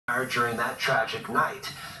during that tragic night.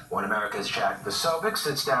 One America's Jack Posobiec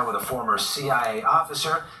sits down with a former CIA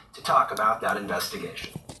officer to talk about that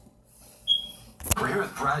investigation. We're here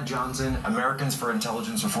with Brad Johnson, Americans for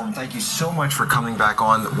Intelligence Reform. Thank you so much for coming back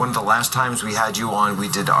on. One of the last times we had you on, we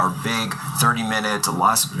did our big 30-minute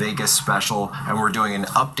Las Vegas special, and we're doing an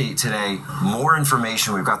update today. More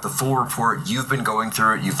information. We've got the full report. You've been going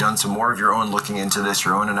through it. You've done some more of your own looking into this,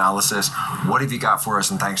 your own analysis. What have you got for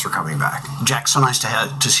us, and thanks for coming back. Jack, so nice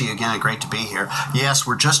to see you again, and great to be here. Yes,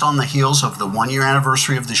 we're just on the heels of the one-year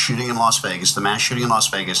anniversary of the shooting in Las Vegas, the mass shooting in Las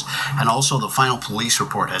Vegas, and also the final police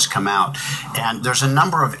report has come out. And there's a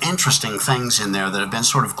number of interesting things in there that have been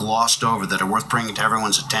sort of glossed over that are worth bringing to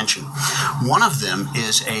everyone's attention. One of them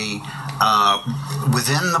is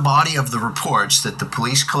within the body of the reports that the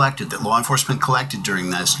police collected, that law enforcement collected during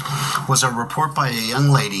this, was a report by a young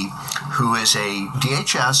lady who is a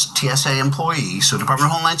DHS TSA employee, so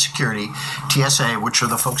Department of Homeland Security, TSA, which are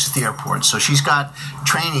the folks at the airport. So she's got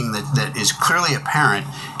training that is clearly apparent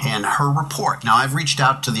in her report. Now, I've reached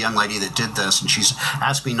out to the young lady that did this, and she's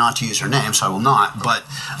asked me not to use her name, so I will not. But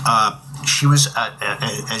she was,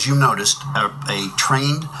 as you noticed, a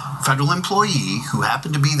trained federal employee who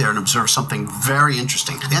happened to be there and observed something very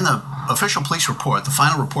interesting. In the official police report, the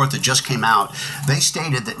final report that just came out, they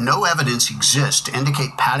stated that no evidence exists to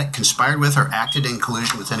indicate Paddock conspired with or acted in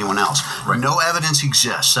collusion with anyone else. Right. No evidence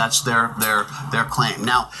exists. That's their claim.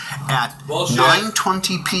 Now, at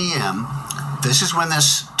 9:20 p.m., this is when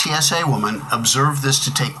this TSA woman observed this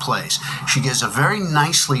to take place. She gives a very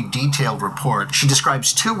nicely detailed report. She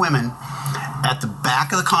describes two women at the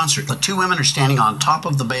back of the concert. The two women are standing on top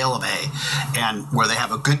of the bale of hay, and where they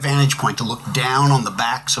have a good vantage point to look down on the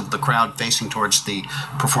backs of the crowd facing towards the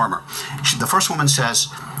performer. The first woman says,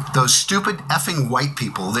 "Those stupid effing white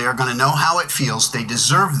people, they are going to know how it feels. They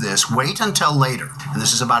deserve this. Wait until later." And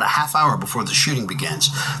this is about a half hour before the shooting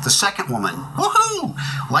begins. The second woman, "Woohoo!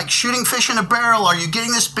 Like shooting fish in a barrel. Are you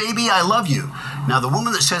getting this, baby? I love you." Now, the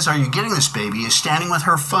woman that says, "Are you getting this, baby?" is standing with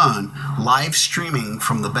her phone, live streaming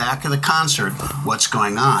from the back of the concert what's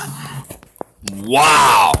going on.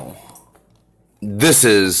 Wow. This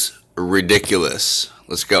is ridiculous.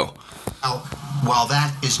 Let's go. Now, while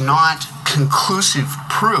that is not conclusive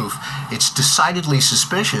proof, it's decidedly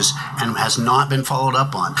suspicious and has not been followed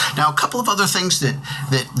up on. Now, a couple of other things that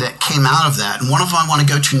came out of that, and one of them I want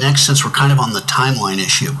to go to next since we're kind of on the timeline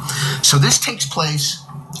issue. So this takes place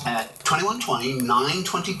at 21:20,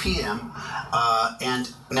 9:20 p.m.,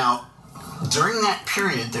 and now during that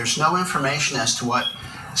period, there's no information as to what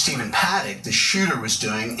Stephen Paddock, the shooter, was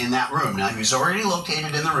doing in that room. Now, he was already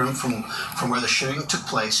located in the room from where the shooting took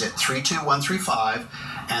place at 32135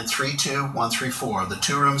 and 32134, the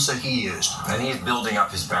two rooms that he used. And he's building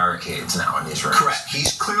up his barricades now in these rooms. Correct.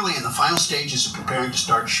 He's clearly in the final stages of preparing to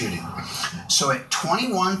start shooting. So at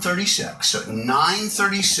 21:36, so at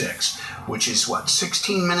 9:36, which is what,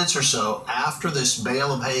 16 minutes or so after this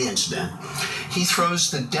bale of hay incident, he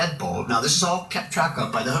throws the deadbolt. Now, this is all kept track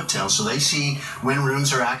of by the hotel, so they see when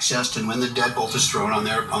rooms are accessed and when the deadbolt is thrown on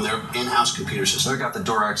their in-house computer system. So they've got the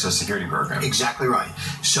door access security program. Exactly right.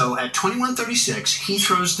 So at 21:36, he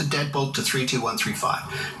throws the deadbolt to 32135.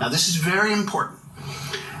 Now, this is very important.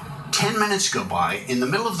 10 minutes go by. In the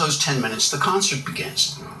middle of those 10 minutes, the concert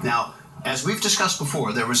begins. Now, as we've discussed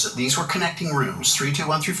before, these were connecting rooms.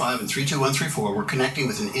 32135 and 32134 were connecting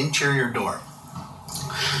with an interior door.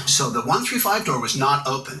 So the 135 door was not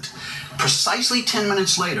opened. Precisely 10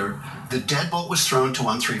 minutes later, the deadbolt was thrown to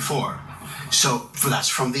 134. So that's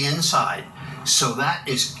from the inside. So that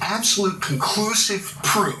is absolute conclusive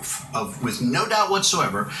proof of, with no doubt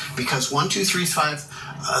whatsoever, because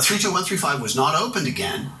 32135 was not opened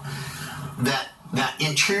again, that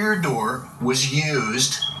interior door was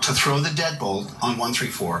used to throw the deadbolt on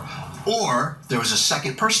 134, or there was a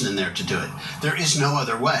second person in there to do it. There is no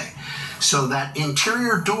other way. So that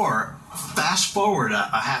interior door, fast forward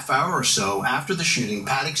a half hour or so after the shooting,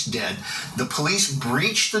 Paddock's dead. The police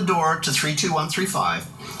breach the door to 32135,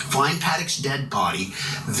 find Paddock's dead body.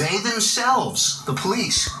 They themselves, the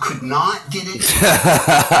police, could not get it.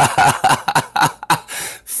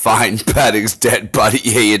 Find Paddock's dead body.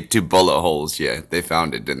 Yeah, he had 2 bullet holes. Yeah, they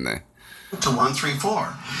found it, didn't they? To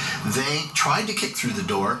 134. They tried to kick through the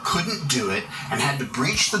door, couldn't do it, and had to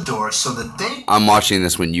breach the door so that they... I'm watching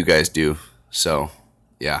this when you guys do, so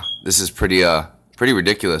yeah, this is pretty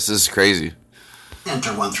ridiculous. This is crazy.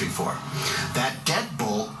 Enter 134. That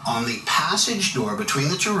deadbolt on the passage door between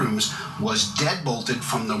the two rooms was deadbolted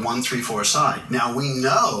from the 134 side. Now, we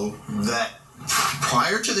know that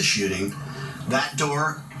prior to the shooting, that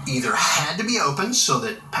door either had to be open so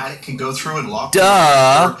that Paddock could go through and lock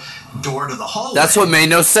Duh. the door to the hallway. That's what made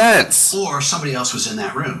no sense. Or somebody else was in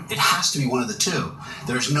that room. It has to be one of the two.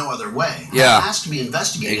 There's no other way. Yeah. It has to be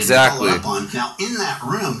investigated Exactly. and followed up on. Now, in that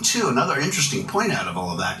room, too, another interesting point out of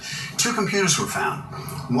all of that, 2 computers were found.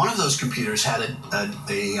 One of those computers had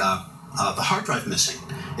the hard drive missing.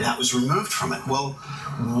 That was removed from it. Well,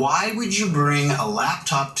 why would you bring a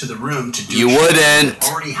laptop to the room to do You wouldn't. that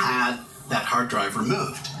already had that hard drive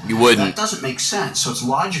removed? You wouldn't. That doesn't make sense. So it's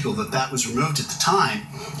logical that that was removed at the time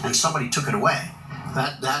and somebody took it away.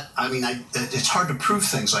 It's hard to prove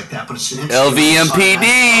things like that, but it's an interesting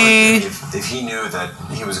LVMPD. If he knew that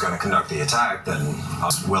he was going to conduct the attack, then he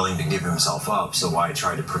was willing to give himself up. So why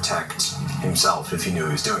try to protect himself if he knew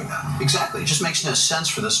he was doing that? Exactly. It just makes no sense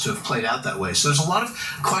for this to have played out that way. So there's a lot of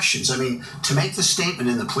questions. I mean, to make the statement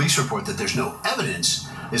in the police report that there's no evidence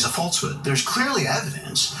is a falsehood. There's clearly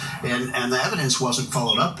evidence, and the evidence wasn't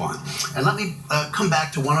followed up on. And let me come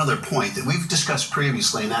back to one other point that we've discussed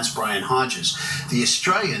previously, and that's Brian Hodges, the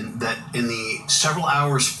Australian that in the several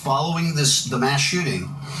hours following the mass shooting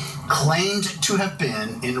claimed to have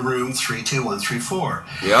been in room 32134.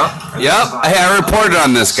 Yep. I reported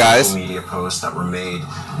on this, guys. Social media posts that were made.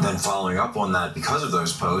 Then following up on that, because of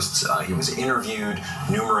those posts, he was interviewed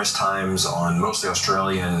numerous times on mostly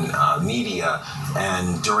Australian media,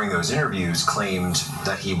 and during those interviews claimed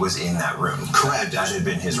that he was in that room. Correct. That had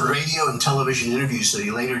been his room. Radio and television interviews that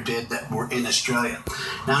he later did that were in Australia.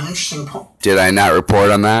 Now, an interesting point. Did I not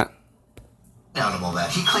report on that? Out of all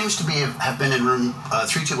that, he claims to have been in room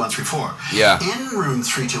 32134. Yeah. In room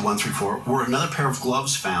 32134 were another pair of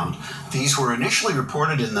gloves found. These were initially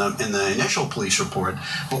reported in the initial police report,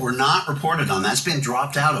 but were not reported on. That's been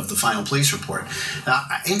dropped out of the final police report. Now,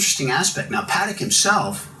 interesting aspect. Now, Paddock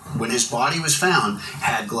himself, when his body was found,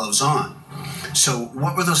 had gloves on. So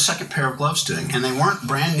what were those second pair of gloves doing? And they weren't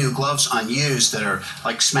brand new gloves unused that are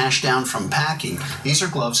like smashed down from packing. These are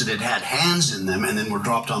gloves that had hands in them and then were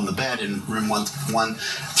dropped on the bed in room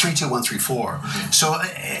 32134. So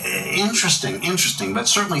interesting, but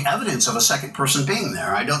certainly evidence of a second person being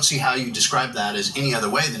there. I don't see how you describe that as any other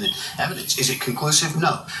way than evidence. Is it conclusive?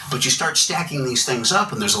 No. But you start stacking these things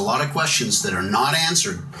up, and there's a lot of questions that are not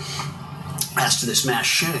answered as to this mass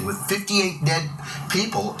shooting, with 58 dead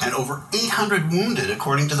people and over 800 wounded,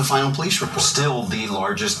 according to the final police report. Still the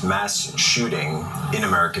largest mass shooting in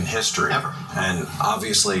American history. Ever. And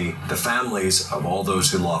obviously, the families of all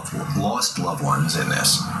those who lost loved ones in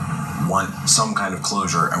this want some kind of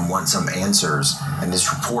closure and want some answers, and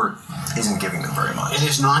this report isn't giving them very much. It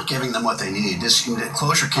is not giving them what they need. This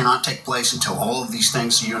closure cannot take place until all of these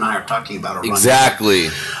things you and I are talking about are exactly.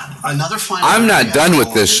 Another final. I'm not done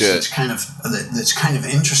with this shit. That's kind of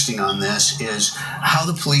interesting on this is how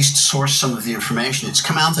the police source some of the information. It's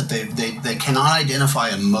come out that they cannot identify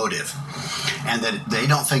a motive, and that they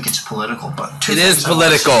don't think it's political. But it is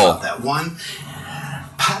political. That one.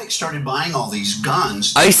 Paddock started buying all these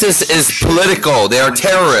guns. ISIS is political. They are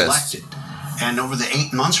terrorists. And over the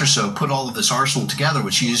 8 months or so, put all of this arsenal together,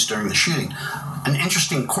 which he used during the shooting. An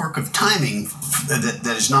interesting quirk of timing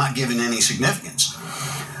that is not given any significance.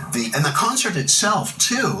 And the concert itself,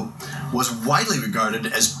 too, was widely regarded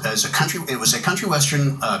as a country. It was a country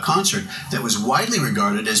western concert that was widely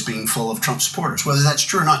regarded as being full of Trump supporters. Whether that's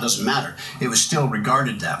true or not doesn't matter. It was still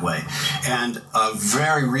regarded that way, and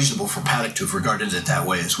very reasonable for Paddock to have regarded it that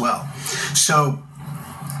way as well. So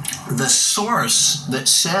the source that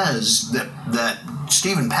says that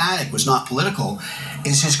Stephen Paddock was not political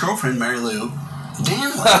is his girlfriend, Mary Lou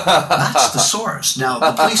Danley. That's the source. Now,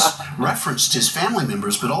 the police referenced his family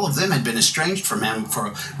members, but all of them had been estranged from him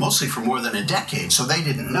mostly for more than a decade, so they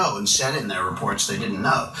didn't know, and said in their reports they didn't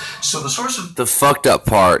know. So the source of the fucked up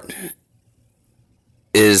part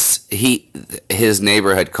is his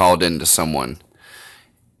neighbor had called into someone,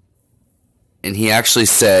 and he actually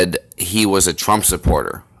said he was a Trump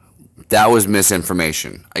supporter. That was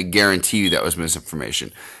misinformation. I guarantee you that was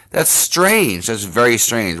misinformation. That's strange. That's very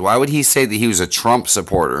strange. Why would he say that he was a Trump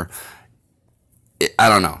supporter? I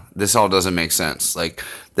don't know. This all doesn't make sense. Like,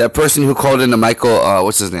 that person who called into Michael,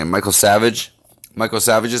 what's his name? Michael Savage? Michael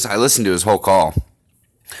Savage's? I listened to his whole call.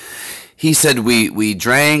 He said we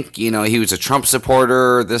drank, he was a Trump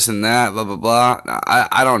supporter, this and that, blah, blah, blah.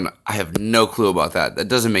 I don't know. I have no clue about that. That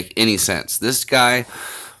doesn't make any sense. This guy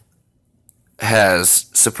has,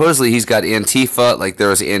 supposedly he's got Antifa, like there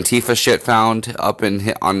was Antifa shit found up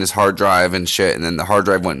on his hard drive and shit, and then the hard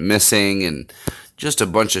drive went missing, and just a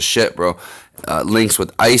bunch of shit, bro. Links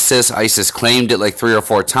with ISIS claimed it like 3 or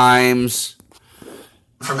 4 times.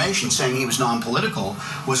 Information saying he was non-political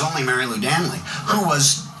was only Mary Lou Danley, who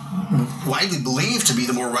was widely believed to be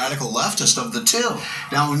the more radical leftist of the two.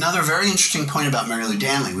 Now, another very interesting point about Mary Lou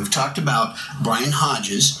Danley. We've talked about Brian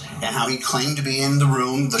Hodges and how he claimed to be in the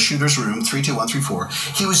room, the shooter's room, 32134.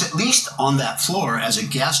 He was at least on that floor as a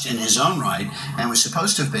guest in his own right and was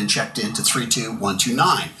supposed to have been checked into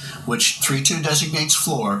 32129, which 32 designates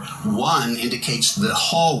floor, 1 indicates the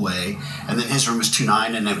hallway, and then his room was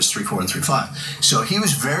 29, and it was 34 and 35. So he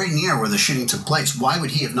was very near where the shooting took place. Why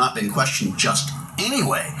would he have not been questioned just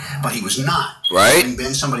anyway? But he was not. Right? And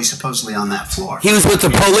been somebody supposedly on that floor. He was with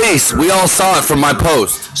the police. We all saw it from my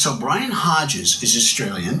post. So Brian Hodges is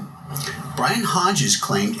Australian. Brian Hodges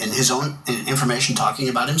claimed in his own information talking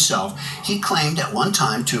about himself, he claimed at one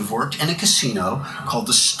time to have worked in a casino called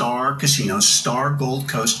the Star Casino, Star Gold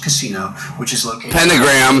Coast Casino, which is located...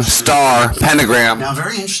 Pentagram, Star, Pentagram. Now,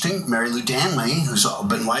 very interesting, Mary Lou Danley, who's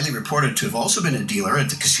been widely reported to have also been a dealer at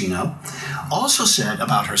the casino, also said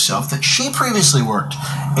about herself that she previously worked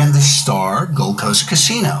in the Star Gold Coast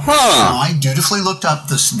Casino. Now, I dutifully looked up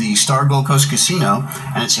the Star Gold Coast Casino,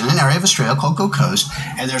 and it's in an area of Australia called Gold Coast,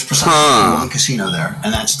 and there's precisely one casino there,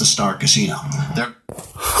 and that's the Star Casino.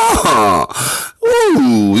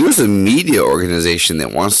 Ooh, there's a media organization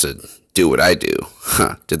that wants to do what I do.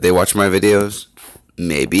 Did they watch my videos?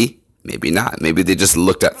 Maybe. Maybe not. Maybe they just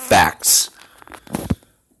looked at facts.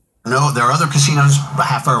 No, there are other casinos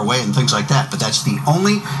half hour away and things like that, but that's the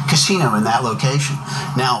only casino in that location.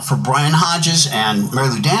 Now, for Brian Hodges and Mary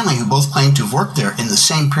Lou Danley, who both claim to have worked there in the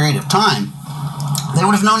same period of time, they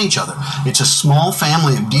would have known each other. It's a small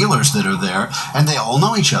family of dealers that are there, and they all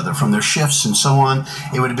know each other from their shifts and so on.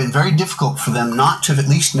 It would have been very difficult for them not to have at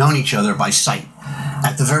least known each other by sight,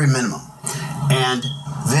 at the very minimum. And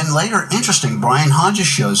then later, interesting, Brian Hodges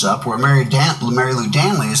shows up where Mary Lou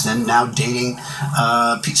Danley is then now dating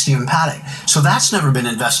Stephen Paddock. So that's never been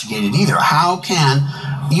investigated either. How can,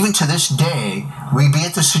 even to this day, we be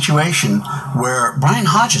at the situation where Brian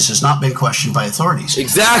Hodges has not been questioned by authorities?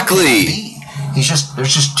 Exactly. There's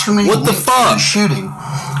just too many what the fuck? Shooting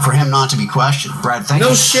for him not to be questioned. Brad, thank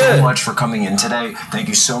you so much for coming in today. Thank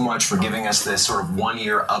you so much for giving us this sort of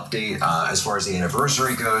one-year update as far as the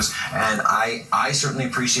anniversary goes. And I certainly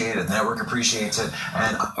appreciate it. The network appreciates it.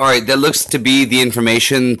 And all right, that looks to be the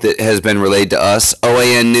information that has been relayed to us.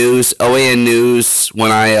 OAN News.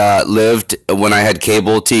 When I had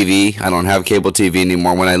cable TV. I don't have cable TV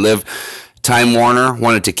anymore. When I lived, Time Warner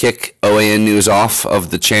wanted to kick OAN News off of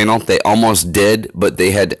the channel. They almost did, but they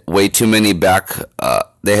had way too many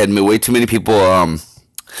way too many people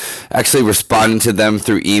actually responding to them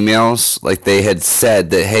through emails. Like they had said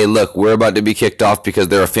that, hey, look, we're about to be kicked off because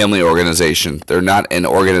they're a family organization. They're not an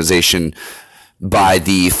organization by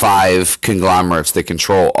the 5 conglomerates that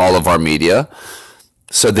control all of our media.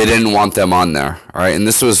 So they didn't want them on there, all right? And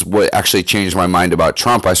this was what actually changed my mind about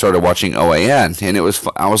Trump. I started watching OAN, and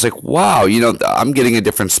I was like, wow, I'm getting a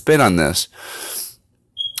different spin on this.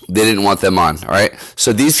 They didn't want them on, all right?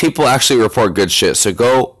 So these people actually report good shit. So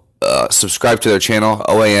go subscribe to their channel,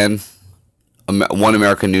 OAN, One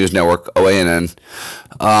American News Network, OANN.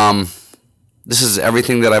 This is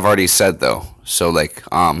everything that I've already said, though. So, I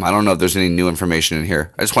don't know if there's any new information in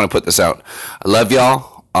here. I just want to put this out. I love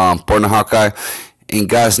y'all. Born a Hawkeye. In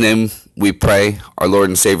God's name, we pray, our Lord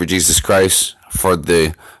and Savior Jesus Christ, for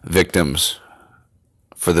the victims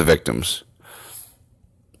of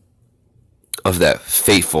that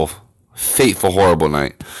fateful, horrible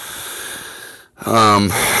night.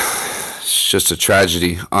 It's just a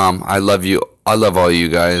tragedy. I love you. I love all you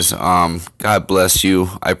guys. God bless you.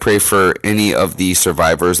 I pray for any of the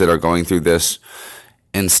survivors that are going through this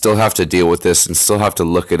and still have to deal with this and still have to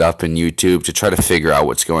look it up in YouTube to try to figure out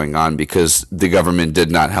what's going on because the government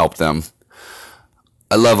did not help them.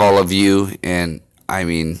 I love all of you, and we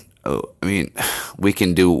can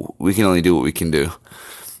only do what we can do.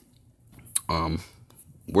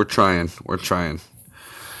 We're trying.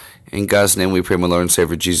 In God's name we pray, my Lord and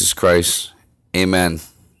Savior Jesus Christ. Amen.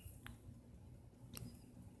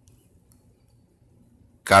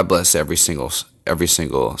 God bless every single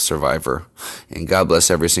survivor, and God bless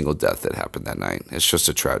every single death that happened that night. It's just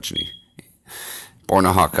a tragedy. Born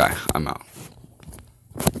a Hawkeye. I'm out.